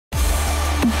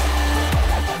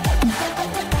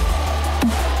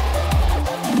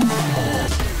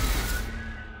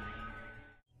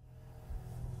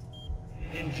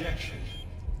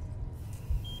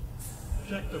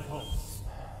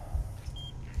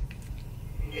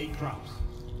drops.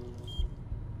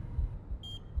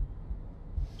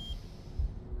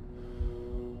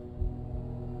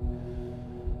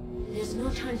 There's no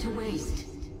time to waste.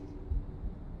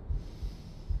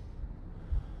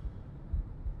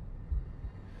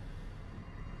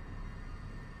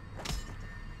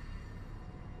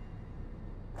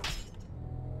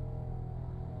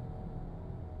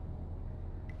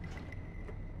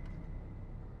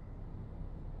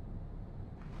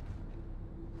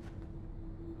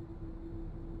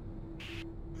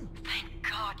 Thank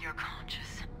God you're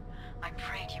conscious. I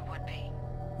prayed you would be.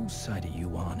 Whose side are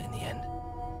you on in the end?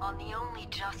 On the only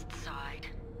just side.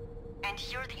 And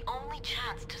you're the only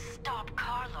chance to stop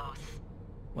Carlos.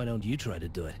 Why don't you try to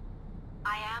do it?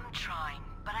 I am trying,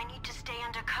 but I need to stay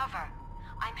undercover.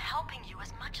 I'm helping you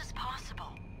as much as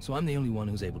possible. So I'm the only one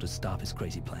who's able to stop his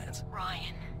crazy plans.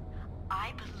 Ryan,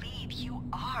 I believe you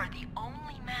are the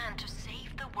only man to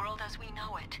save the world as we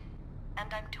know it.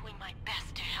 And I'm doing my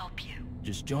best to help you.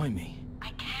 Just join me.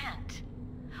 I can't.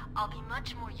 I'll be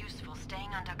much more useful staying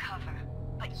undercover,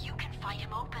 but you can fight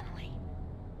him openly.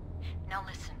 Now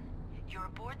listen, you're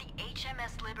aboard the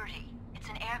HMS Liberty. It's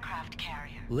an aircraft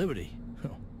carrier. Liberty?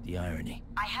 Oh, the irony.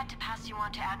 I had to pass you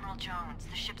on to Admiral Jones,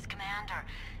 the ship's commander,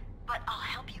 but I'll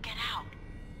help you get out.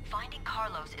 Finding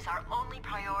Carlos is our only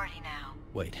priority now.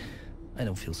 Wait, I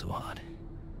don't feel so hot.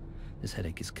 This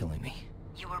headache is killing me.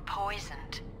 You were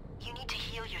poisoned. You need to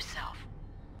heal yourself.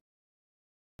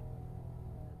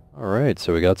 Alright,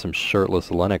 so we got some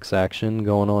shirtless Lennox action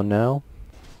going on now.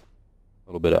 A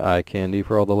little bit of eye candy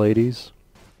for all the ladies.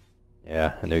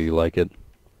 Yeah, I know you like it.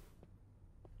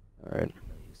 Alright.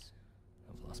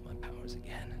 I've lost my powers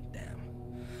again. Damn.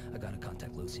 I gotta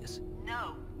contact Lucius.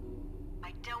 No.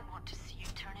 I don't want to see you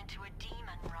turn into a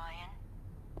demon, Ryan.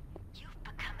 You've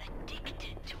become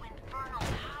addicted to infernal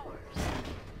powers.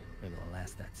 Maybe I'll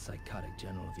ask that psychotic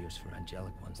general of yours for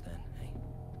angelic ones then, hey?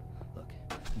 Look,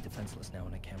 I'm defenseless now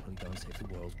and I can't really go and save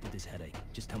the world with this headache.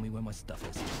 Just tell me where my stuff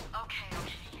is. Okay.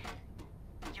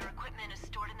 Your equipment is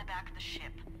stored in the back of the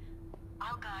ship.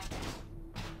 I'll guide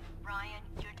you. Ryan,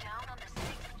 you're down on the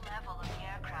 6th level of the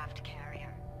aircraft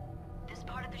carrier. This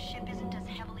part of the ship isn't as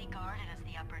heavily guarded as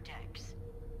the upper decks.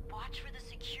 Watch for the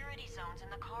security zones in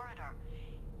the corridor.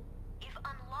 If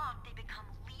unlocked, they become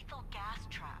lethal gas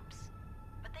traps.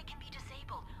 But they can be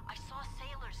disabled. I saw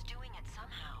sailors doing it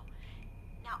somehow.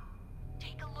 Now,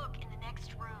 take a look in the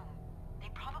next room. They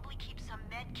probably keep some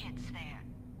med kits there.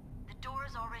 The door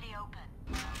is already open.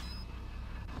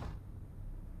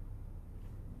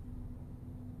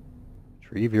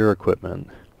 Retrieve your equipment.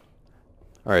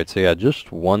 Alright, so yeah,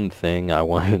 just one thing I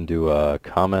wanted to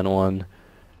comment on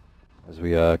as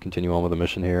we continue on with the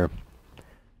mission here.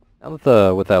 Now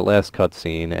with that last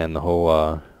cutscene and the whole,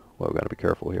 well, we gotta be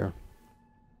careful here.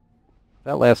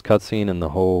 That last cutscene and the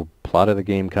whole plot of the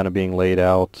game kind of being laid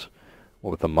out,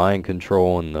 with the mind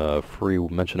control and the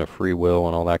mention of free will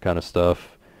and all that kind of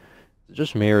stuff. It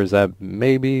just mirrors that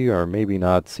maybe or maybe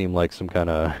not seem like some kind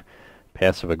of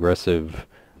passive-aggressive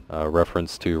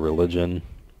reference to religion.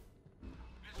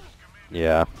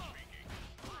 Yeah.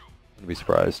 I'd be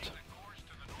surprised.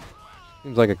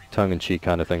 Seems like a tongue-in-cheek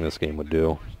kind of thing this game would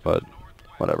do, but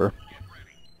whatever.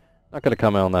 Not going to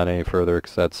comment on that any further,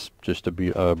 because that's just a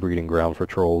breeding ground for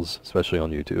trolls, especially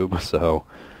on YouTube, so...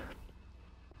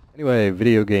 Anyway,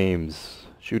 video games,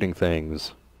 shooting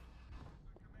things.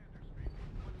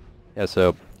 Yeah,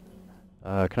 so...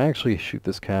 can I actually shoot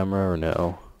this camera, or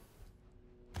no?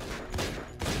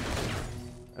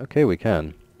 Okay, we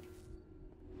can.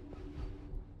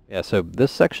 Yeah, so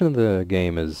this section of the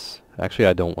game is... Actually,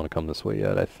 I don't want to come this way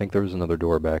yet. I think there's another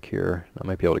door back here. I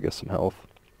might be able to get some health.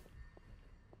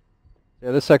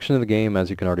 Yeah, this section of the game, as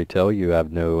you can already tell, you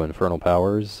have no infernal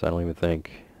powers. I don't even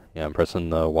think... Yeah, I'm pressing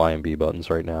the Y and B buttons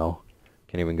right now.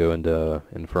 Can't even go into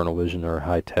infernal vision or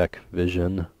high-tech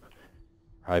vision.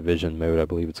 High vision mode, I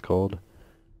believe it's called.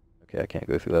 Okay, I can't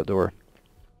go through that door.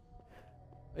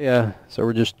 Yeah, so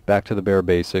we're just back to the bare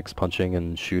basics, punching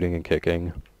and shooting and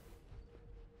kicking.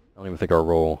 I don't even think our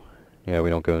roll... Yeah,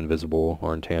 we don't go invisible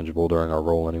or intangible during our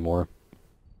roll anymore.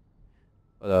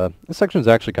 But this section is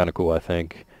actually kind of cool, I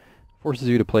think. Forces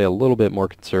you to play a little bit more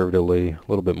conservatively, a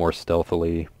little bit more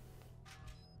stealthily.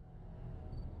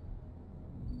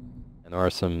 And there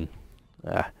are some...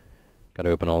 gotta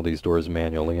open all these doors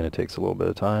manually, and it takes a little bit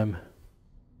of time.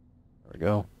 There we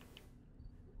go.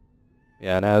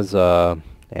 Yeah, and as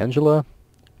Angela?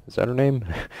 Is that her name?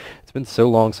 It's been so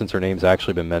long since her name's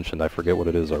actually been mentioned, I forget what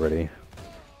it is already.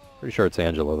 Pretty sure it's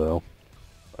Angela, though.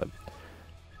 But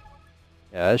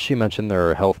yeah, as she mentioned, there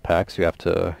are health packs you have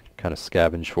to kind of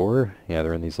scavenge for. Yeah,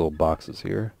 they're in these little boxes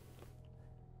here.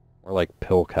 More like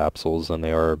pill capsules than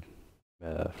they are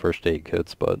first aid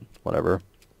kits, but whatever.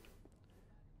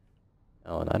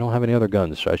 Oh, and I don't have any other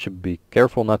guns, so I should be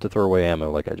careful not to throw away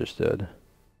ammo like I just did.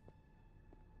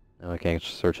 Now I can't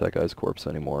search that guy's corpse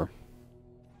anymore.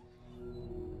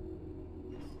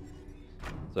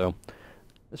 So,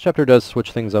 this chapter does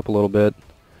switch things up a little bit.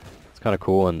 It's kind of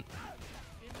cool, and...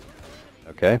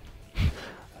 Okay.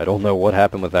 I don't know what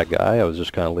happened with that guy. I was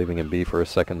just kind of leaving him be for a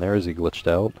second there as he glitched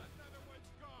out.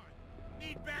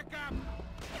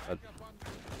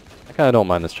 I kind of don't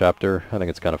mind this chapter. I think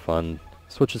it's kind of fun.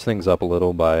 Switches things up a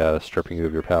little by stripping you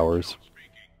of your powers.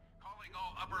 Calling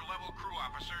all upper-level crew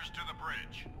officers to the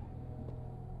bridge.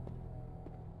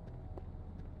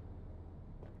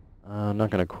 I'm not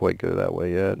going to quite go that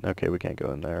way yet. Okay, we can't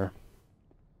go in there.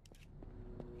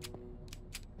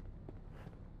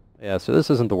 Yeah, so this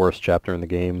isn't the worst chapter in the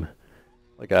game.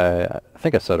 Like I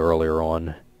think I said earlier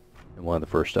on, in one of the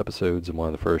first episodes, in one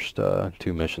of the first 2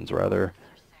 missions rather.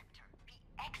 Be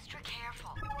extra careful.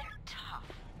 They're tough.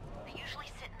 They usually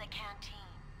sit in the canteen.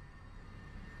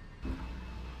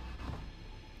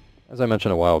 As I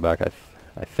mentioned a while back, I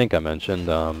think I mentioned,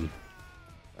 I'm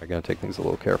going to take things a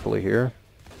little carefully here.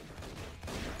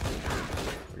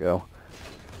 There we go.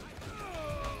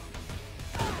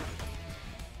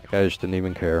 That guy just didn't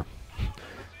even care.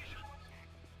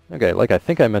 Okay, like I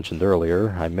think I mentioned earlier,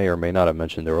 I may or may not have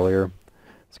mentioned earlier,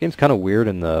 this game's kind of weird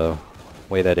in the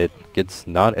way that it gets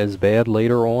not as bad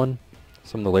later on.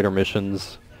 Some of the later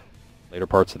missions, later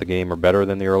parts of the game are better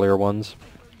than the earlier ones.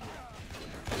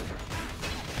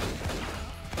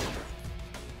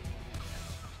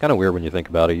 It's kind of weird when you think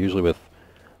about it, usually with,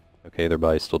 okay, their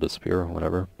bodies still disappear or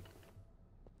whatever.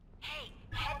 Hey,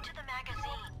 head to the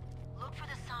magazine. Look for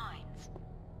the signs.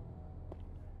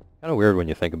 Kind of weird when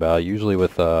you think about it. Usually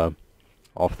with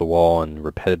off-the-wall and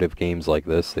repetitive games like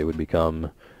this, they would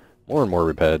become more and more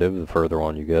repetitive the further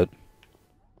on you get.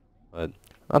 But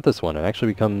not this one. It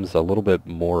actually becomes a little bit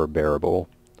more bearable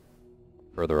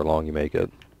further along you make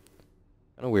it.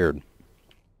 Kind of weird.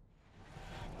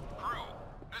 Crew,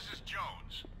 this is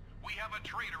Jones. We have a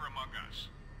traitor among us.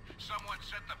 Someone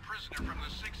set the prisoner from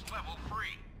the 6th level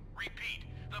free. Repeat,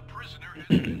 the prisoner has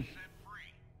been set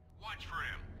free. Watch for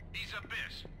him. These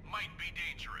abyss might be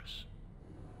dangerous.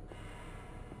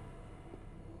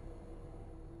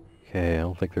 Okay, I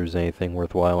don't think there's anything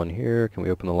worthwhile in here. Can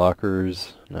we open the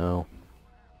lockers? No.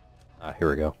 Ah, here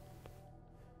we go.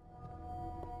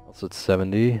 Also it's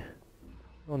 70.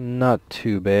 Well, not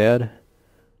too bad.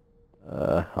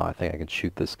 Oh, I think I can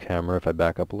shoot this camera if I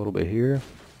back up a little bit here.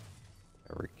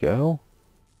 There we go.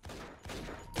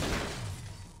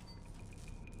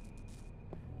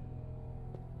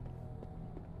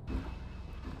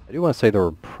 I do want to say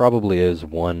there probably is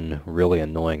one really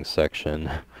annoying section.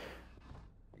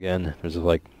 Again, there's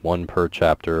like 1 per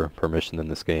chapter per mission in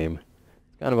this game.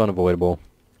 It's kind of unavoidable.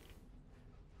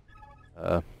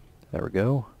 There we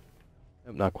go.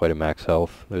 Nope, not quite at max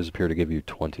health. Those appear to give you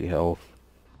 20 health.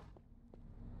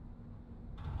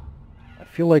 I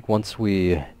feel like once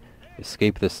we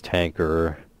escape this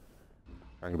tanker...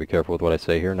 I'm going to be careful with what I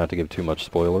say here, not to give too much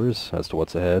spoilers as to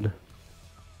what's ahead.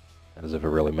 As if it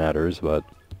really matters, but...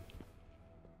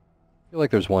 I feel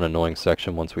like there's one annoying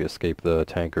section once we escape the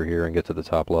tanker here and get to the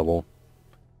top level.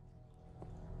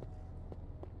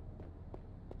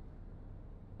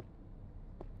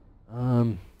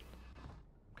 Kind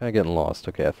of getting lost.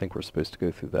 Okay, I think we're supposed to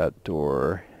go through that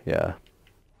door. Yeah.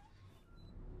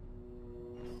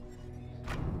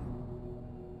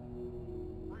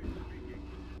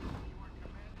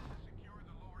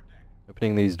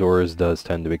 Opening these doors does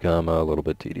tend to become a little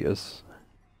bit tedious.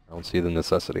 I don't see the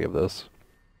necessity of this.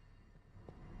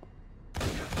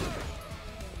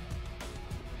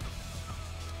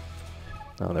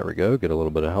 Oh, there we go. Get a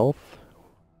little bit of health.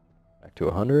 Back to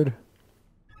 100.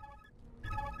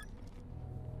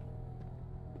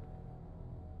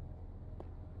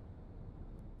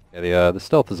 Yeah, the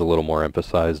stealth is a little more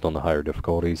emphasized on the higher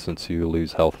difficulty since you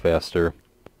lose health faster.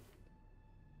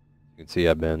 You can see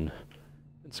I've been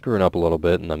screwing up a little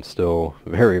bit and I'm still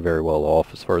very, very well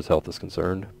off as far as health is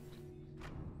concerned.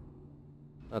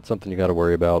 Not something you gotta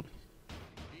worry about.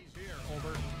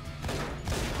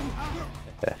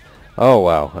 Oh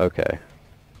wow, okay.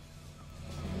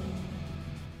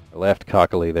 I laughed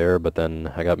cockily there, but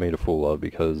then I got made a fool of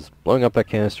because blowing up that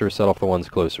canister set off the ones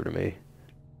closer to me.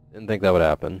 Didn't think that would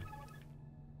happen.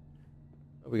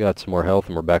 We got some more health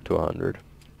and we're back to 100.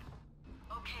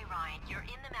 Okay, Ryan, you're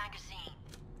in the magazine.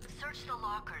 Search the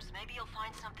lockers. Maybe you'll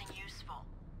find something useful.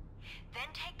 Then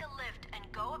take the lift and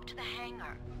go up to the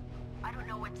hangar. I don't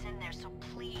know what's in there, so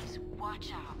please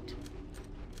watch out.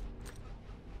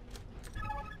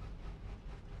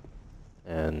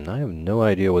 And I have no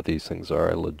idea what these things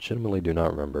are. I legitimately do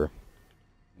not remember.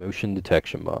 Motion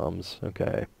detection bombs.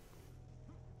 Okay.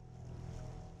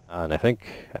 And I think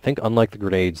unlike the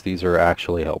grenades, these are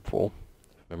actually helpful,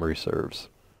 if memory serves.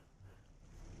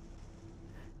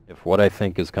 If what I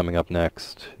think is coming up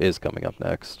next is coming up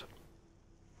next.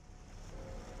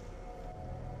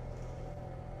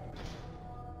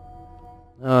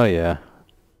 Oh yeah.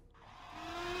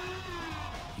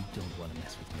 You don't want to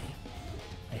mess with me.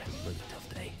 I had a really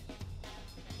tough day.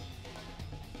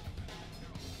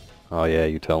 Oh yeah,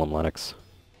 you tell him, Lennox.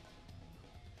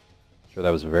 Sure, that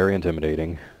was very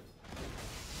intimidating.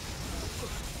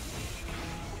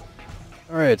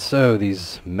 Alright, so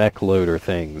these mech loader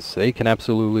things, they can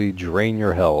absolutely drain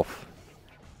your health.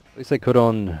 At least they could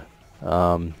on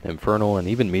Infernal and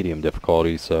even medium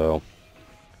difficulty, so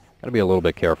gotta be a little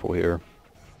bit careful here.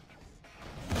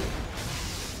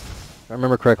 If I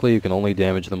remember correctly, you can only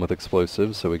damage them with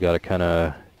explosives, so we gotta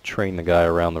kinda train the guy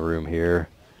around the room here,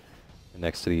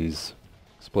 next to these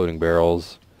exploding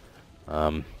barrels.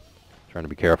 Trying to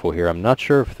be careful here. I'm not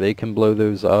sure if they can blow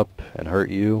those up and hurt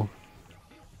you.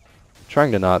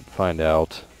 Trying to not find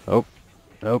out. Oh,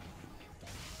 nope.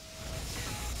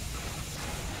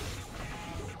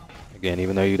 Again,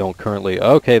 even though you don't currently...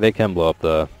 Okay, they can blow up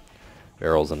the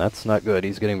barrels, and that's not good.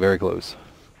 He's getting very close.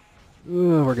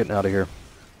 Ooh, we're getting out of here.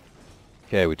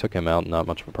 Okay, we took him out. Not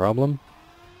much of a problem.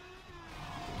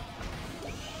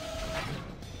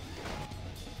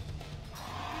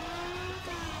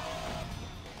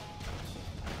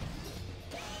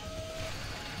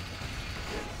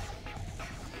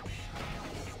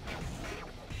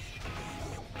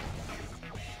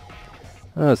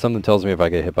 Something tells me if I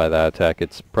get hit by that attack,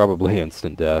 it's probably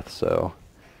instant death, so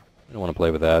I don't want to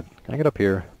play with that. Can I get up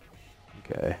here?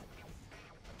 Okay.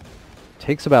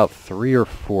 Takes about 3 or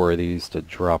 4 of these to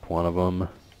drop one of them.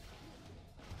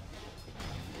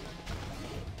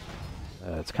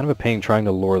 It's kind of a pain trying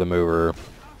to lure them over.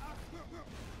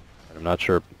 I'm not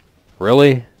sure.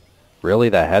 Really? Really?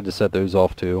 That had to set those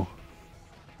off too?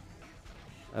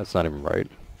 That's not even right.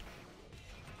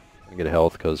 I get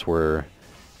health because we're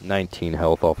 19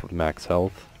 health off of max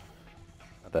health.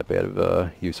 Not that bad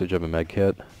of usage of a med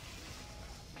kit.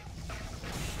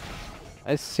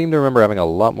 I seem to remember having a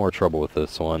lot more trouble with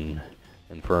this one,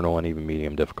 Infernal and even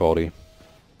medium difficulty.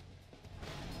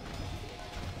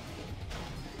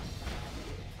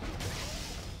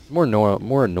 More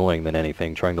annoying than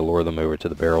anything, trying to lure them over to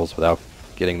the barrels without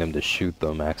getting them to shoot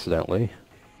them accidentally.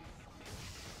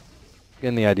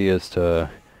 Again, the idea is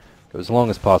to go as long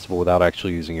as possible without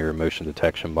actually using your motion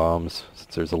detection bombs,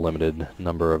 since there's a limited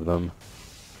number of them.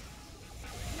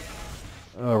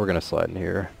 Oh, we're gonna slide in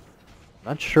here.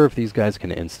 Not sure if these guys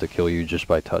can insta-kill you just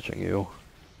by touching you.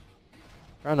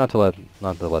 Try not to let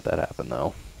that happen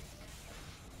though.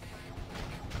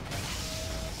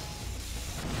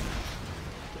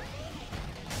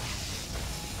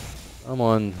 Come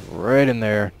on, right in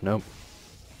there. Nope.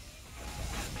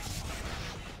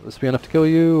 Will this be enough to kill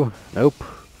you? Nope.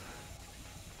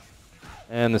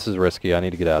 And this is risky. I need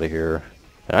to get out of here.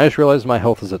 And I just realized my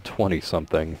health is at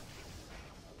 20-something.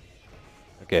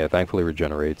 Okay, it thankfully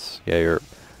regenerates. Yeah,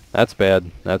 that's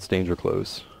bad. That's danger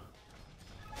close.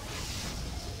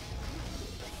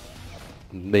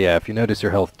 But yeah, if you notice,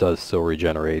 your health does still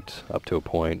regenerate up to a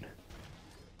point.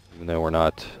 Even though we're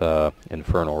not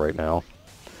Infernal right now.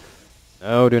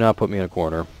 No, do not put me in a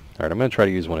corner. Alright, I'm going to try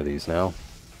to use one of these now.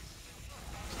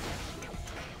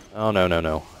 Oh, no, no,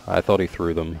 no. I thought he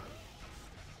threw them.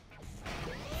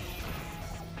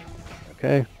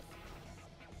 Okay.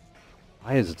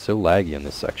 Why is it so laggy in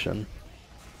this section?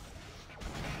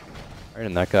 Alright,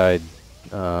 and that guy...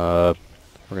 we're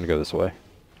going to go this way.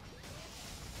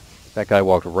 That guy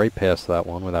walked right past that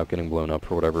one without getting blown up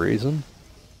for whatever reason.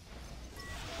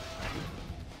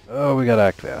 Oh, we gotta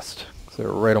act fast. They're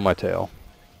right on my tail.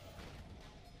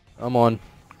 Come on.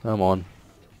 Come on.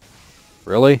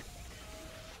 Really?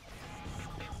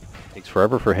 Takes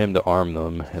forever for him to arm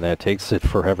them, and then it takes it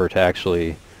forever to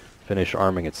actually finish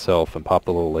arming itself and pop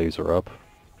the little laser up.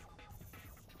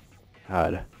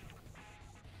 God.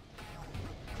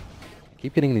 I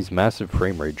keep getting these massive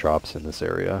frame rate drops in this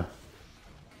area.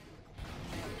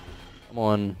 Come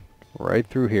on. Right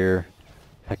through here.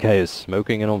 That guy is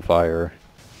smoking and on fire.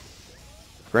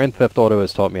 If Grand Theft Auto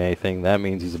has taught me anything, that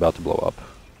means he's about to blow up.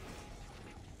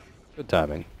 Good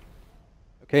timing.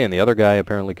 Okay, and the other guy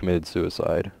apparently committed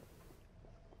suicide.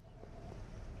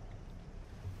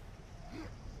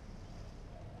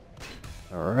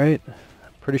 Alright.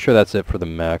 Pretty sure that's it for the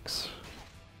mechs.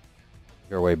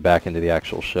 Make our way back into the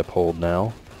actual ship hold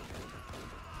now.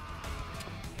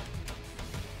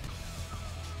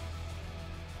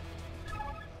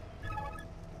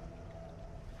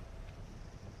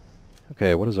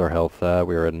 Okay, what is our health at?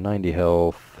 We are at 90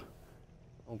 health.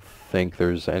 I don't think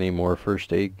there's any more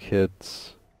first aid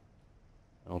kits.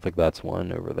 I don't think that's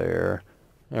one over there.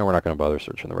 And we're not going to bother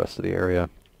searching the rest of the area.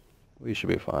 We should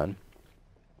be fine.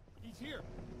 He's here.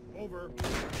 Over.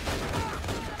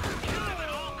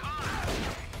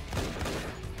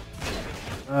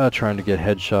 Trying to get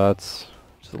headshots.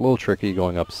 Just a little tricky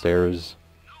going upstairs.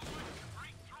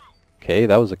 Okay,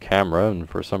 that was a camera, and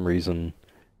for some reason,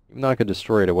 even though I could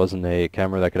destroy it, it wasn't a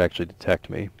camera that could actually detect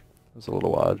me. It was a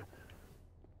little odd.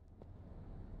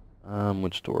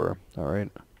 Which door?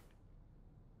 Alright.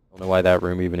 Don't know why that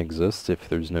room even exists if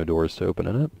there's no doors to open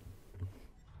in it.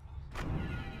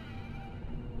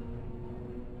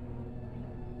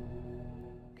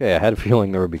 Okay, I had a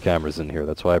feeling there would be cameras in here.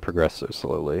 That's why I progressed so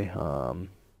slowly. There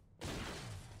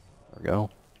we go.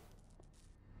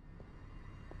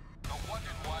 The wanted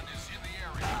one is in the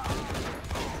area.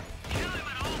 Kill him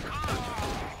at all costs.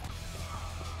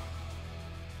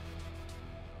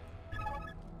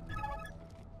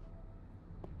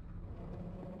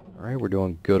 Alright, we're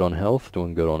doing good on health,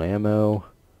 doing good on ammo.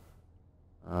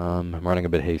 I'm running a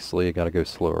bit hastily. I gotta go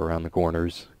slower around the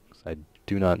corners, because I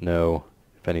do not know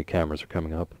if any cameras are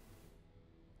coming up.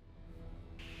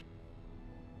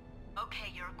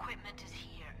 Okay, your equipment is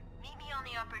here. Meet me on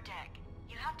the upper deck.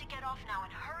 You have to get off now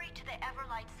and hurry to the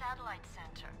Everlight Satellite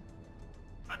Center.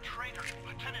 A traitor.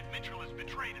 Lieutenant Mitchell has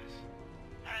betrayed us.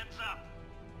 Hands up.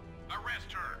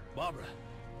 Arrest her. Barbara.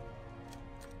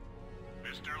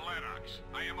 Mr. Lennox,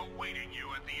 I am awaiting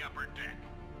you at the upper deck.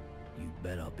 You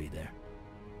bet I'll be there.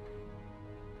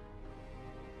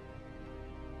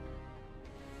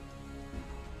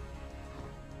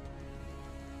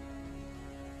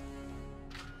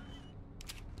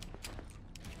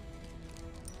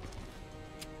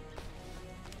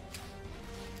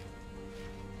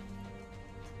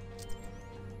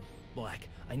 Black,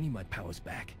 I need my powers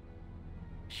back.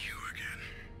 You again.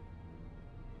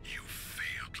 You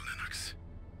failed, Lennox.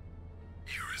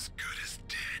 You're as good as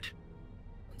dead.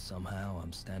 And somehow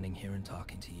I'm standing here and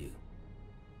talking to you.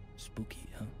 Spooky,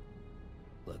 huh?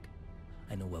 Look,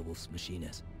 I know where Wolf's machine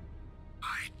is.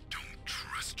 I don't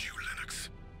trust you, Lennox.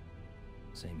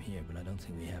 Same here, but I don't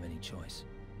think we have any choice.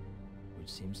 Which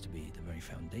seems to be the very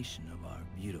foundation of our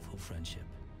beautiful friendship.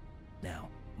 Now,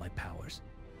 my powers.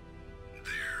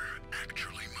 They're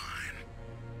actually mine.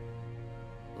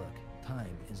 Look,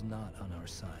 time is not on our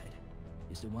side.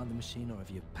 You still want the machine, or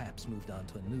have you perhaps moved on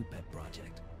to a new pet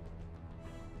project?